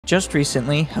Just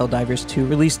recently, Helldivers 2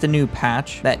 released a new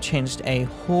patch that changed a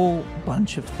whole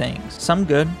bunch of things. Some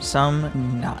good,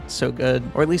 some not so good,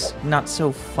 or at least not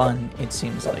so fun, it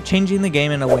seems like. Changing the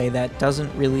game in a way that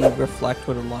doesn't really reflect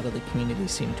what a lot of the community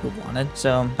seemed to have wanted.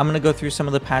 So I'm going to go through some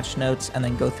of the patch notes and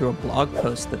then go through a blog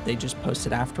post that they just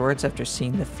posted afterwards after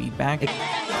seeing the feedback,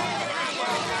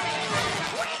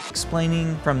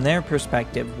 explaining from their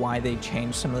perspective why they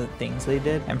changed some of the things they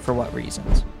did and for what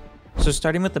reasons. So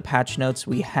starting with the patch notes,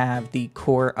 we have the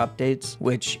core updates,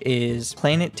 which is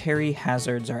planetary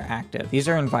hazards are active. These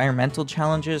are environmental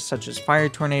challenges such as fire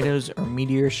tornadoes or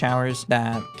meteor showers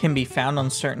that can be found on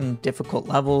certain difficult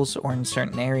levels or in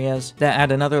certain areas that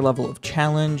add another level of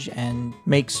challenge and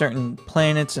make certain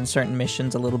planets and certain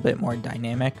missions a little bit more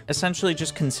dynamic. Essentially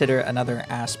just consider another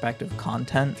aspect of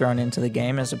content thrown into the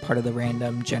game as a part of the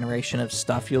random generation of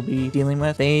stuff you'll be dealing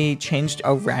with. They changed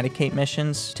eradicate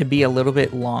missions to be a little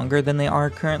bit longer than they are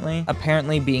currently,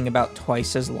 apparently being about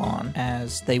twice as long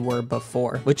as they were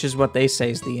before, which is what they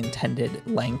say is the intended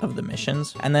length of the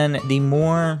missions. And then the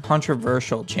more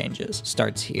controversial changes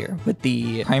starts here with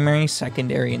the primary,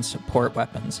 secondary, and support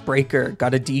weapons. Breaker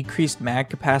got a decreased mag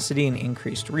capacity and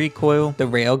increased recoil. The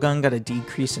railgun got a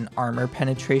decrease in armor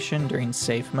penetration during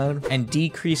safe mode and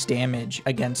decreased damage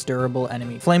against durable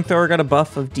enemy. Flamethrower got a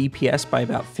buff of DPS by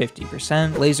about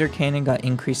 50%. Laser cannon got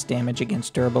increased damage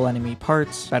against durable enemy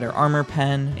parts, better armor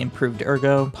pen, improved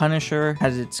ergo. Punisher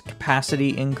has its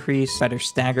capacity increased, better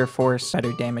stagger force,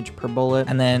 better damage per bullet.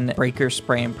 And then Breaker,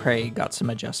 Spray, and Pray got some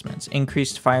adjustments.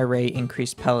 Increased fire rate,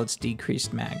 increased pellets,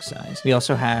 decreased mag size. We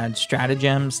also had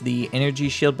stratagems. The energy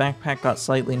shield backpack got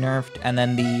slightly nerfed, and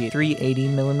then the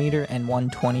 380mm and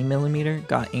 120mm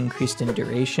got increased in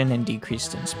duration and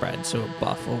decreased in spread, so a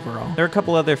buff overall. There are a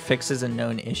couple other fixes and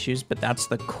known issues, but that's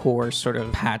the core sort of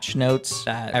patch notes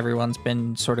that everyone's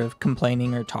been sort of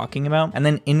complaining or talking about. And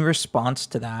then in response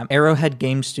to that, Arrowhead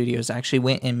Game Studios actually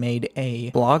went and made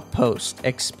a blog post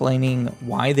explaining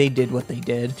why they did what they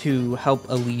did to help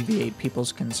alleviate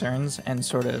people's concerns and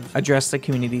sort of address the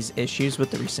community's issues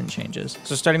with the recent changes.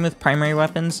 So starting with primary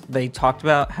weapons, they talked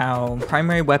about how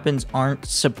primary weapons aren't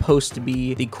supposed to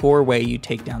be the core way you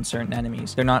take down certain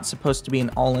enemies. They're not supposed to be an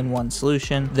all-in-one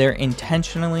solution. They're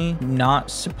intentionally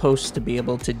not supposed to be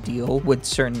able to deal with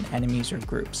certain enemies or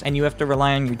groups. And you have to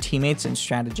rely on your teammates and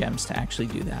stratagems to actually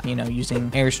do that, you know, using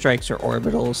airstrikes or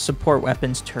orbitals, support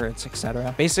weapons, turrets,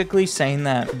 etc. Basically saying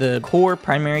that the core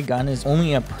primary gun is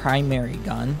only a primary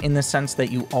gun in the sense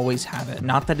that you always have it,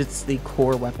 not that it's the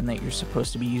core weapon that you're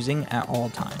supposed to be using at all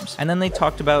times. And then they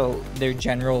talked about their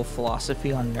general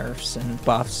philosophy on nerfs and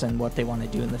buffs and what they want to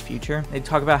do in the future. They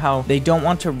talk about how they don't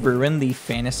want to ruin the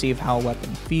fantasy of how a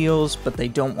weapon feels, but they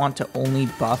don't want to only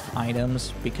buff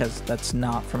items because that's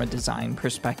not, from a design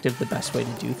perspective, the best way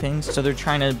to do things. So they're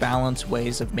trying to balance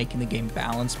ways of making the game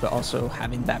balanced, but also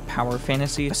having that power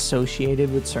fantasy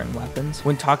associated with certain weapons.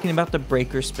 When talking about the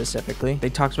Breaker specifically, they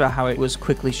talked about how it was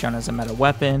quickly shown as a meta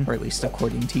weapon, or at least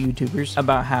according to YouTubers,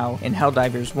 about how in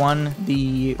Helldivers 1,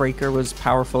 the Breaker was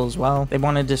powerful as well. They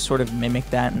wanted to sort of mimic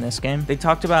that in this game. They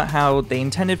talked about how they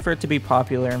intended for it to be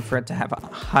popular and for it to have a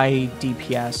high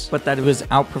DPS, but that it was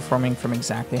outperforming from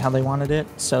exactly how they wanted it.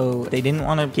 So they didn't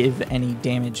want to give any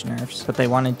damage nerfs, but they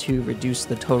wanted to reduce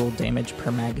the total damage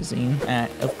per magazine.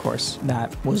 And of course,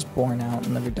 that was borne out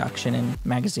in the reduction in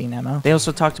magazine ammo. They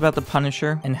also talked about the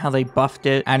Punisher and how they buffed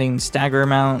it, adding stagger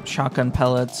amount, shotgun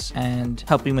pellets, and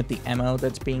helping with the ammo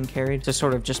that's being carried to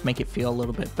sort of just make it feel a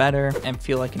little bit better and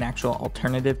feel like an actual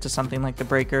alternative to something like the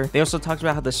Breaker. They also talked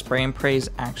about how the Spray and Pray is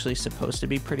actually supposed to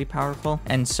be pretty powerful,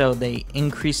 and so they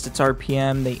increased its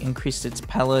RPM, they increased its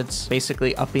pellets,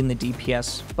 basically upping the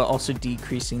DPS, but also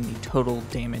decreasing the total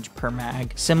damage per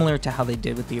mag, similar to how they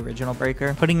did with the original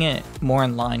Breaker, putting it more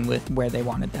in line with where they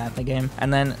wanted that in the game.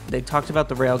 And then they talked about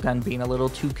the railgun being a little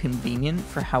too convenient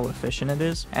for how efficient it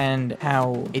is, and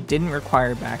how it didn't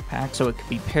require backpack, so it could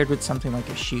be paired with something like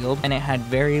a shield, and it had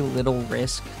very little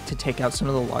risk to take out some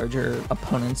of the larger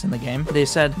opponents in the game. They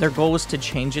said their goal was to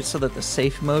change it so that the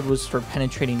safe mode was for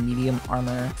penetrating medium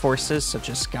armor forces such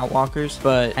as scout walkers,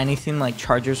 but anything like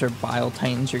chargers or bile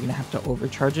titans, you're gonna have to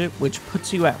overcharge it, which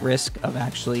puts you at risk of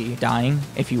actually dying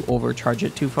if you overcharge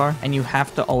it too far, and you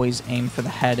have to always aim for the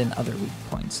head and other weak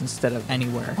points instead of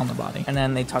anywhere on the body. And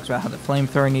then they talked about how the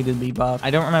flamethrower needed to be buffed.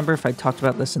 I don't remember if I talked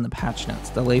about this in the patch notes.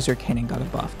 The laser cannon got a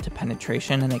buff to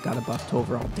penetration and it got a buff to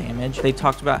overall damage. They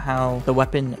talked about how the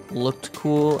weapon looked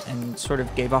cool and sort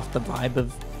of gave off the vibe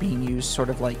of being used sort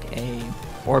of like a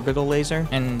orbital laser,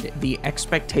 and the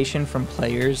expectation from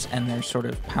players and their sort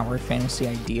of power fantasy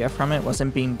idea from it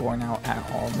wasn't being borne out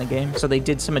at all in the game. So they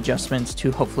did some adjustments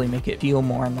to hopefully make it feel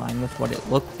more in line with what it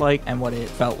looked like and what it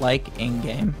felt like in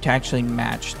game to actually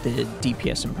match the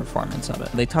DPS and performance of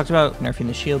it. They talked about nerfing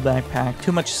the shield backpack,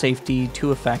 too much safety,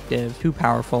 too effective, too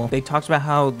powerful. They talked about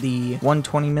how the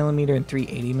 120mm and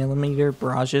 380mm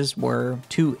barrages were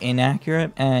too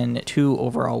inaccurate and too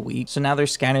overall weak. So now their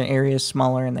scatter area is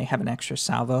smaller and they have an extra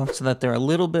salvo so that they're a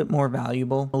little bit more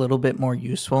valuable, a little bit more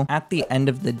useful. At the end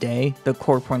of the day, the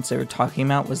core points they were talking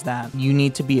about was that you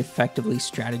need to be effectively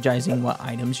strategizing what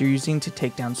items you're using to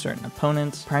take down certain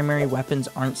opponents. Primary weapons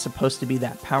aren't supposed to be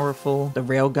that powerful. The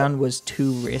railgun was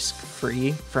too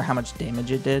risk-free for how much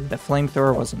damage it did. The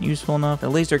flamethrower wasn't useful enough. The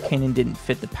laser cannon didn't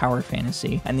fit the power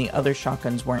fantasy, and the other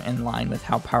shotguns weren't in line with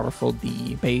how powerful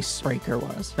the base breaker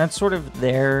was. That's sort of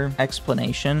their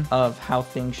explanation of how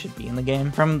things should be in the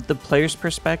game. From the player's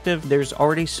perspective, there's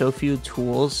already so few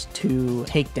tools to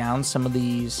take down some of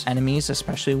these enemies,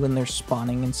 especially when they're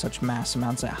spawning in such mass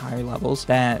amounts at higher levels,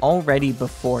 that already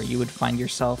before you would find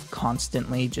yourself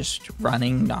constantly just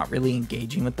running, not really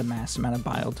engaging with the mass amount of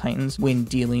Bile Titans when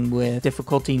dealing with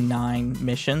difficulty 9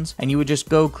 missions, and you would just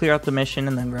go clear out the mission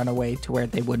and then run away to where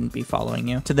they wouldn't be following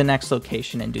you to the next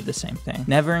location and do the same thing.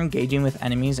 Never engaging with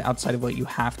enemies outside of what you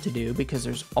have to do, because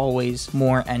there's always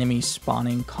more enemies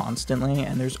spawning constantly,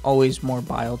 and there's always more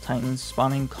Bile Titans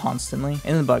spawning constantly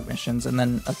in the bug missions, and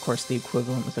then of course the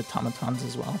equivalent with automatons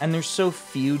as well. And there's so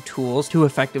few tools to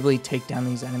effectively take down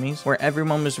these enemies, where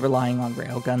everyone was relying on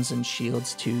railguns and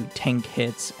shields to tank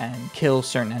hits and kill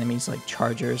certain enemies like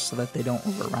chargers so that they don't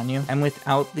overrun you. And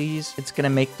without these, it's going to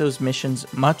make those missions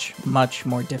much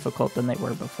more difficult than they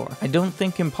were before. I don't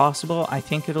think impossible. I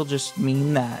think it'll just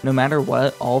mean that no matter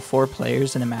what, all 4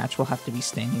 players in a match will have to be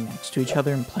standing next to each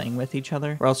other and playing with each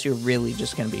other, or else you're really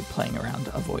just going to be playing around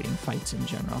avoiding fights in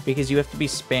general, because you have to be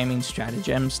spamming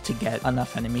stratagems to get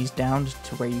enough enemies down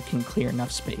to where you can clear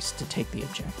enough space to take the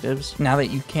objectives. Now that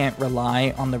you can't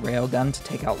rely on the railgun to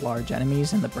take out large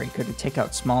enemies and the breaker to take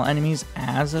out small enemies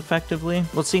as effectively,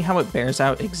 we'll see how it bears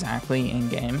out exactly in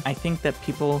game. I think that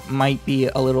people might be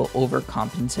a little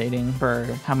overcompensating for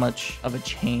how much of a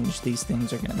change these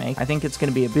things are going to make. I think it's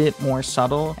going to be a bit more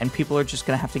subtle, and people are just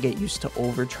going to have to get used to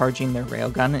overcharging their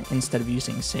railgun instead of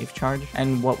using safe charge.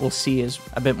 And what we'll see is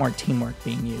a bit more teamwork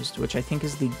being used, which I think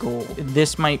is the goal.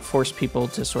 This might force people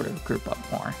to sort of group up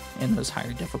more in those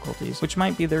higher difficulties, which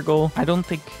might be their goal. I don't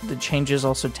think the changes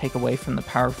also take away from the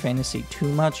power fantasy too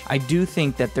much. I do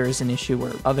think that there is an issue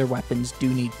where other weapons do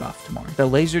need buffed more. The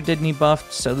laser did need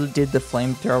buffed, so did the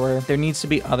flamethrower. There needs to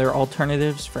be other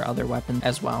alternatives for other weapons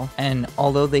as well. And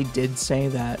although they did say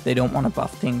that they don't want to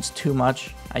buff things too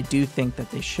much, I do think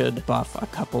that they should buff a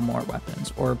couple more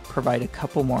weapons or provide a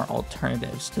couple more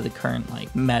alternatives to the current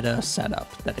like meta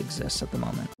setup that exists at the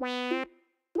moment.